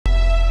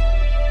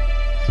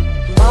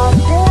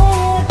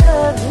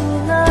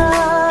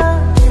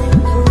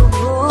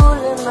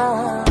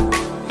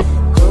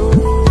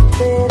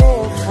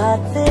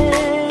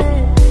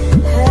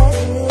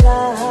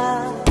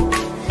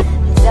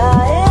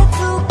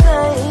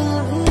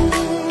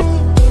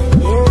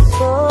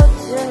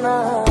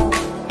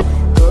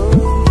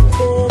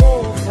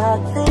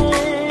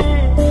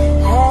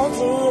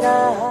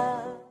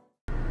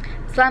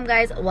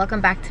Salam guys,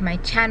 welcome back to my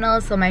channel.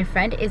 So my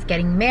friend is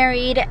getting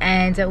married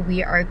and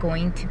we are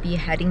going to be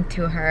heading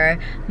to her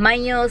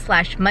Mayoun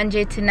 /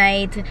 Manjay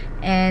tonight,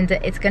 and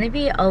it's gonna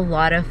be a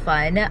lot of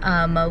fun.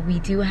 We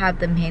do have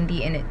the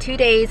Mehndi in 2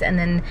 days, and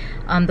then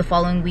the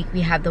following week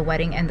we have the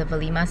wedding and the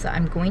Valima. So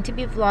I'm going to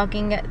be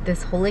vlogging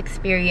this whole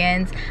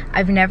experience.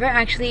 I've never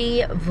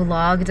actually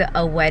vlogged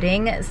a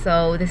wedding,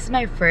 so this is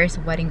my first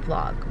wedding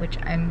vlog, which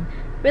I'm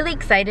really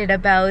excited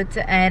about,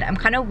 and I'm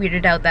kind of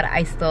weirded out that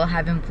I still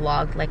haven't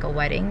vlogged like a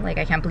wedding. Like,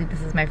 I can't believe this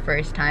is my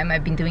first time.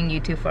 I've been doing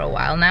YouTube for a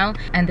while now,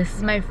 and this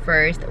is my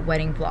first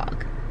wedding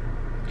vlog.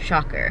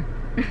 Shocker.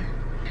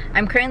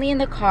 I'm currently in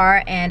the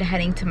car and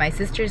heading to my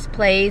sister's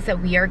place.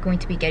 We are going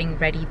to be getting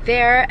ready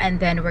there, and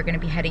then we're going to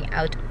be heading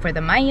out for the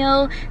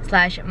Mayoun /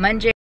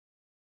 Manjay.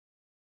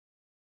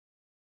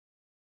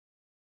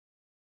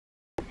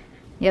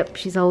 Yep,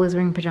 she's always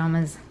wearing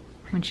pajamas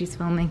when she's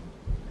filming.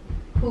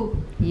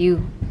 Who?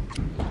 You.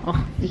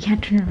 Oh, you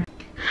can't turn around.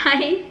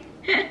 Hi.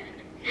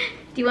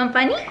 Do you want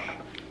bunny?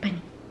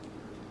 Bunny.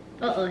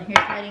 Uh-oh,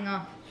 you're sliding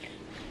off.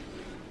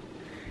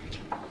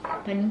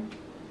 Bunny.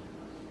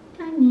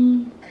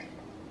 Bunny.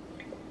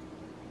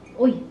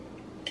 Oi.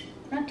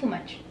 Not too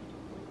much.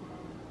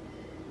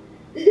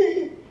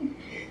 Is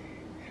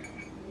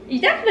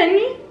that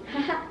funny?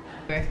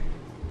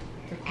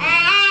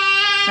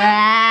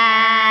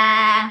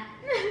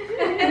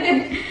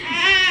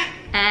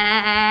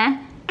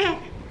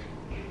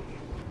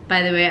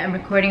 By the way, I'm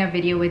recording a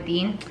video with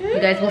Dean. You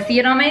guys will see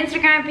it on my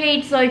Instagram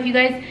page, so if you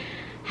guys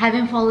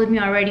haven't followed me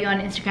already on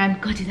Instagram,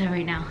 go do that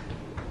right now.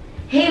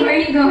 Hey, where are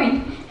you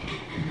going?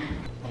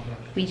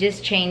 We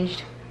just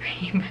changed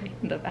in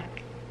the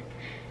back.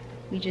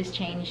 We just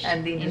changed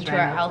into our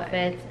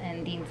outfits,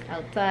 and Dean's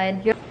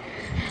outside. Yep.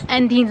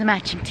 And Dean's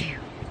matching too,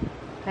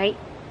 right?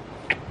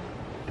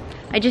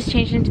 I just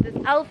changed into this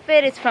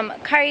outfit. It's from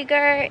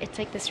Karigar. It's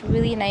like this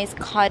really nice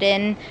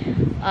cotton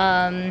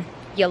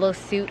yellow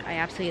suit. I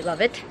absolutely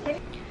love it.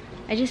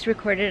 I just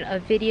recorded a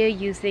video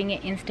using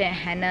instant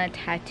henna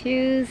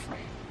tattoos,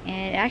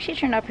 and it actually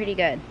turned out pretty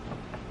good.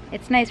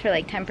 It's nice for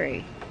like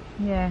temporary.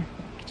 Yeah.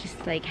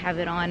 Just like have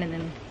it on and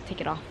then take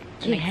it off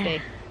the next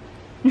day.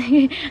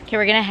 Okay,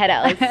 we're gonna head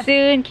out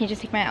soon. Can you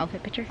just take my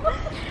outfit picture?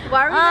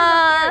 Why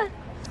are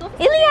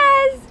we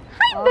Elias!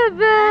 Hi,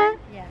 Baba!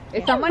 Yeah.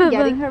 Is someone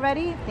getting her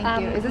ready?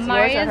 Thank you. Is this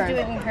Maria's yours or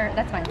hers? doing her.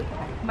 That's fine.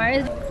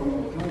 Maria's.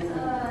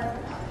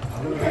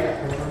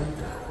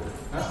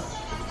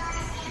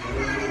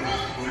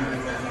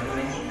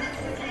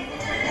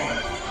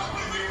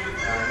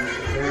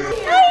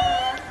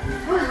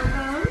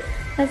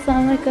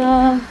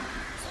 Assalamualaikum.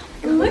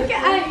 Look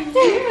at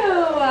you.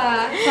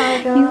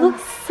 You look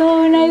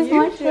so nice,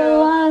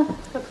 mashallah.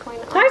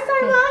 Hi,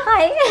 Saima.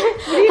 Hi.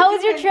 How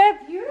was your trip?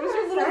 What's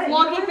your little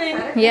vloggy thing?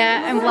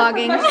 Yeah, I'm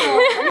vlogging.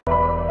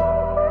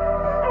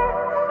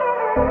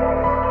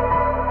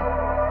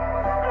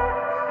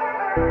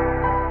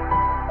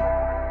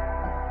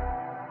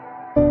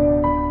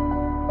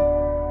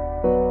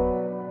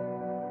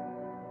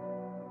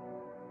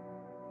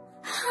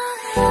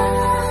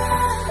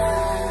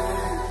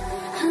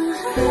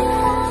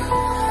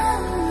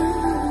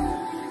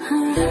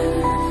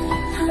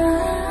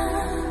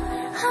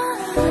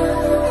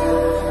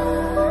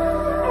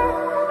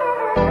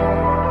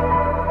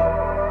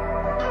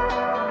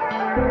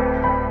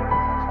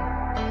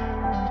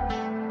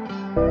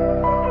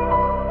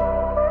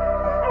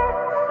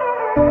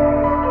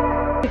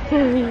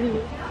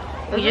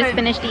 We just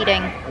finished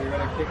eating.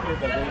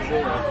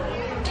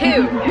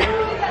 2.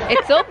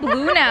 It's so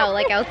blue now,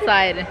 like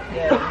outside,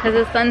 because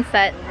the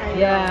sunset.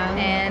 Yeah.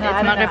 And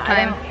it's Maghrib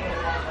time.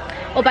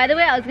 Oh, by the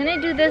way, I was gonna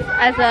do this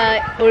as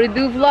a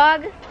Urdu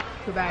vlog.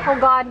 Too bad. Oh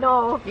God,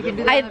 no. You can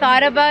do that. I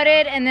thought about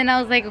it, and then I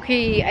was like,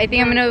 okay, I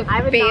think I'm gonna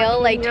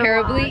fail like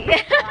terribly.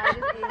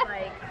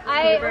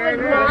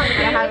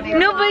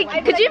 No, but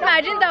could you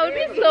imagine? That would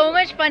be so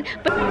much fun.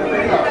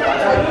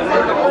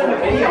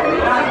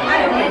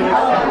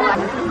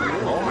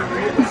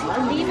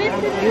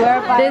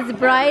 This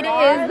bride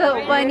is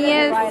the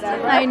funniest.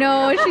 I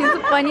know, she's the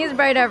funniest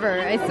bride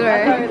ever, I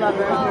swear.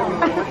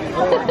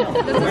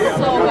 This is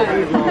so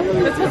good.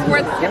 This was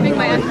worth skipping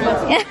my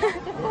entrance.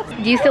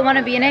 Do you still want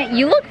to be in it?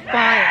 You look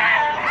fine,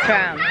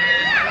 Tram.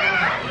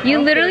 You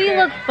literally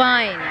look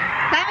fine.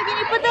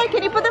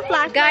 Can you put the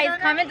flashlight? Guys,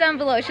 comment down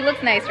below. She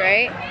looks nice,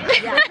 right?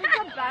 Yeah.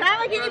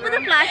 Saima, can you put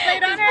the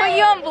flashlight on her? Put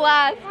you on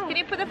blast. Can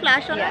you put the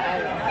flash on her?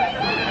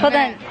 Hold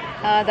on.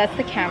 That's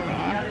the camera.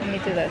 Let me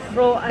do this.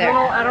 Bro,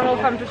 I don't know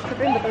if I'm just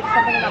tripping, but there's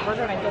something in that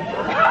burger and I don't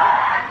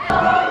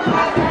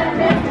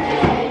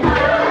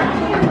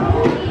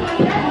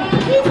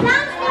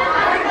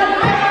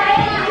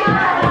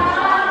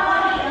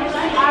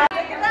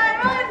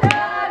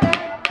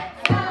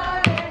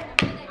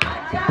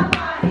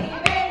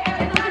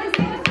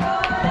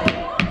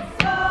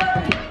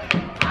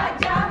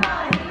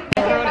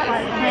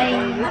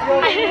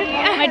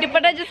My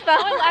dupatta just fell.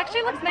 Oh, it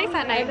actually looks nice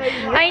at night.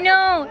 I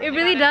know, it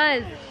really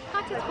does.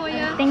 Pockets for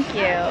you. Thank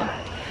you.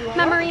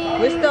 memories.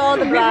 We're still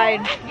the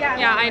bride.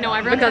 Yeah, I know.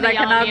 Everyone's Because I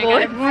cannot go.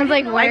 Everyone's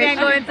like, I can't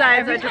go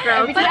inside such a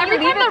crowd. But every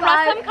time the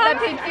Russum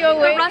comes,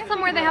 the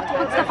Russum where they have to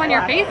put stuff on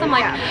your face, I'm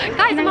like,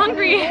 guys, I'm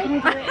hungry.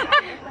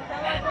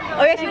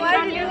 Oh yeah, she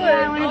wanted to do it.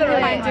 I want to do it.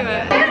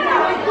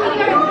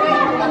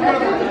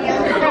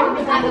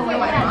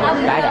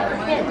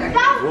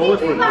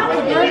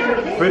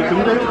 फिर तुम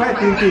तो खाए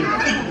तीन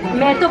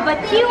मैं तो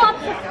बच्ची हूँ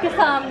आपके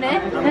सामने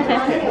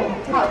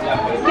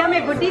क्या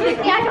मैं बुढ़ी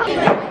दिखती हूँ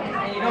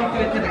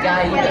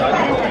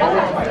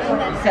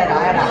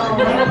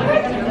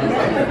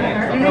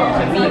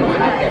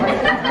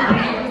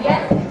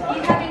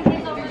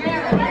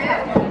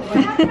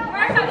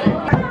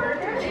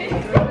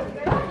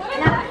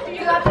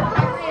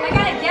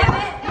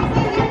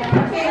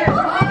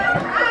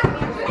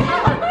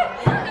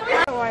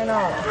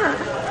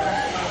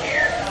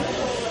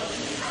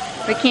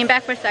We came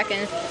back for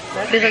seconds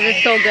because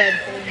it's so good.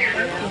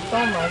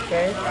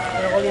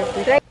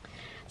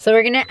 So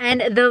we're gonna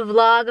end the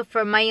vlog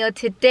for Mayo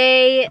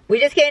today. We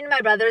just came to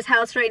my brother's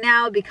house right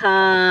now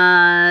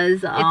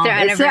because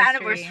it's their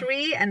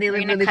anniversary and they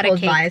live really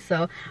close by.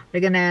 So we're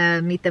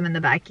gonna meet them in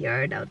the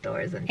backyard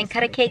outdoors and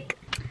cut a cake.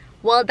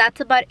 Well, that's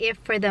about it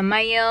for the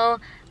Mayo.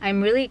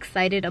 I'm really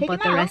excited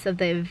about the rest of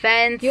the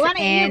events.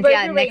 And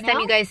yeah, next time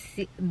you guys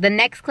see, the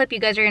next clip you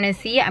guys are gonna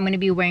see, I'm gonna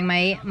be wearing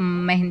my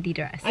Mehndi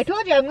dress. I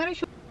told you I'm gonna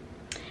show.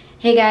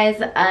 Hey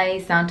guys, I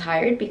sound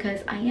tired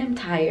because I am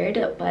tired,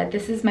 but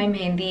this is my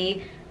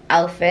Mehndi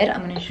outfit.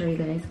 I'm gonna show you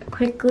guys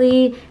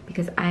quickly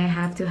because I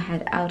have to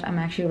head out. I'm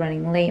actually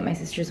running late. My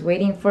sister's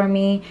waiting for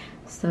me.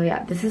 So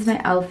yeah, this is my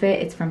outfit.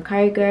 It's from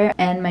Karigar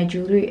and my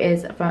jewelry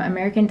is from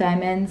American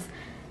Diamonds.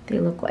 They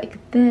look like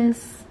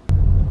this.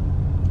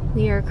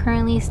 We are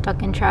currently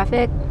stuck in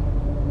traffic.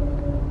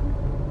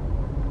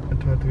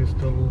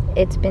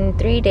 It's been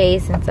 3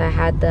 days since I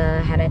had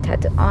the henna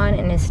tattoo on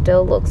and it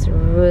still looks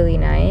really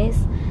nice.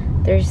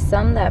 There's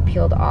some that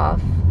peeled off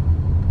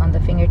on the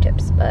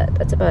fingertips, but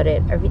that's about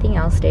it. Everything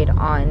else stayed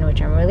on, which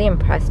I'm really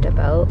impressed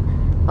about.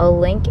 I'll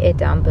link it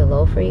down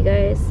below for you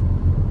guys.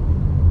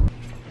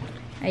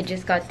 I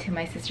just got to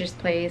my sister's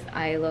place.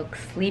 I look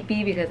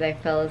sleepy because I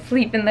fell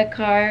asleep in the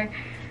car.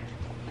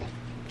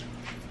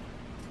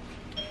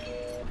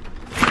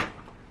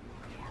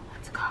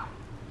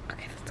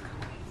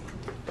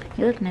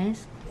 You look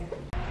nice.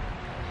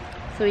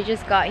 So we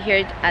just got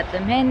here at the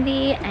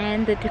Mehndi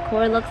and the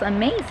decor looks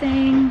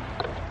amazing.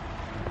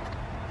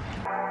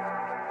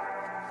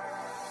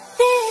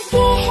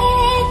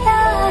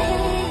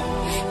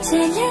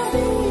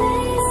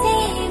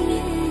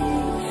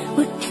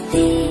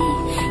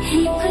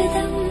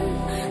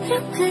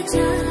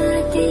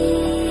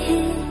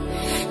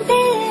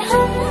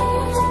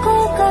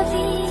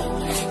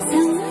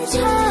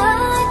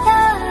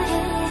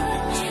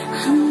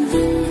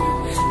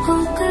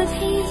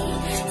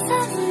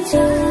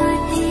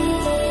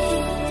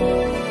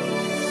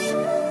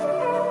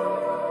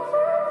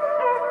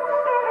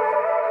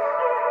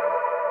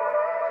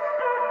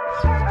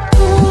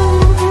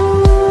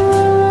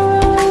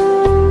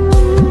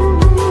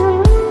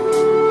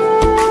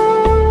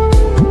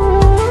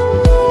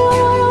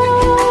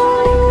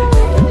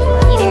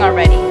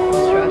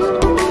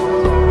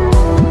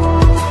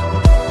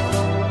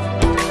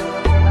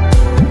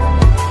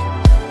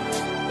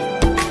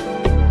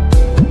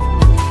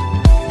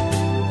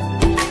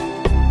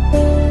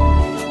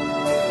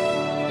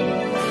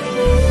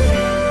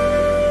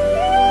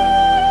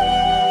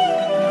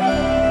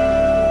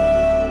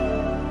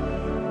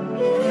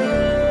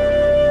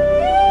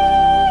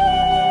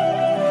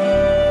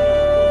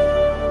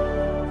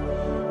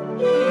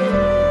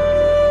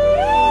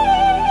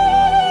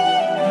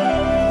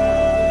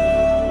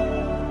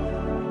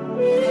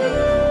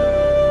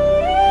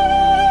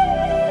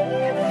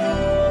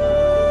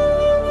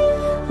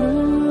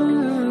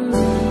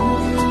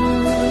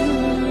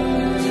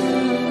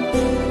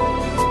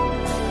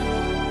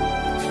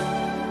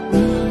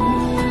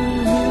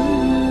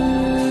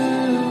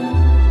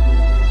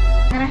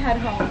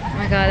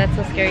 God, that's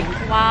so scary.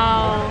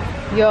 Wow.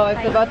 Yo,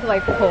 it's about to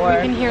like pour.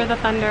 You can hear the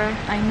thunder.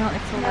 I know,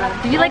 it's so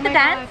loud. Did you like the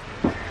dance?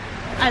 God.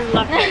 I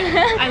loved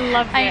it. I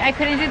loved it. I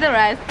couldn't do the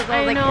rest because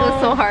I was like, it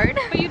was so hard.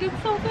 But you did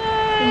so good.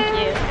 Thank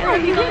you. I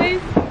love you guys.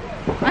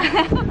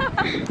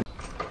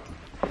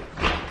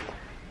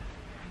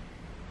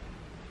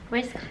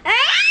 Where's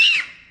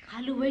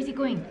Kalu? Where's he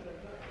going?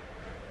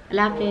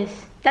 Lapis.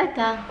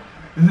 Tata.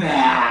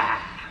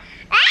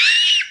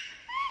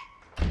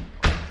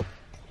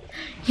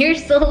 You're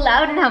so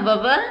loud now,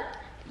 Baba.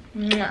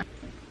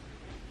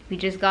 We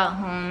just got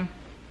home.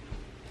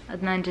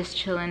 Adnan just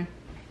chilling.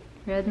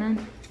 Where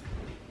Adnan?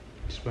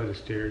 Just by the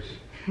stairs.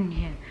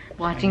 Yeah,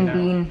 watching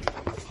Dean.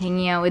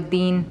 Hanging out with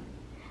Dean.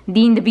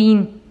 Dean the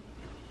Bean.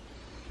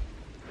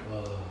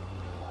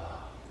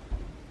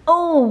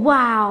 Oh,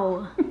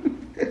 wow.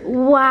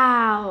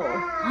 Wow.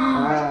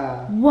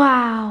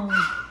 Wow.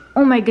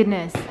 Oh my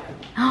goodness.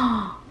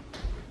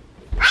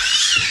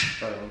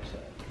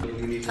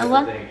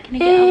 Allah? Can I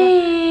get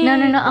Allah? No,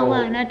 no, no,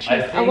 Allah, not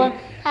cheese. Allah.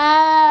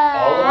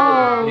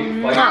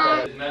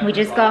 We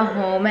just got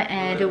home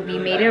and we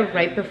made it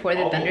right before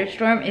the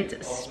thunderstorm.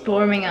 It's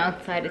storming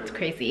outside. It's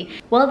crazy.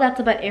 Well, that's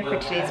about it for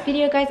today's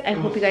video, guys. I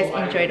hope you guys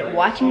enjoyed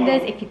watching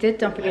this. If you did,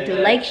 don't forget to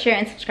like, share,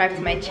 and subscribe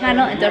to my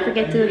channel. And don't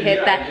forget to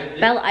hit that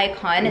bell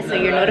icon so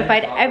you're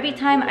notified every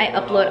time I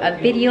upload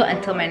a video.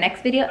 Until my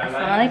next video,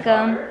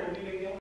 assalamualaikum.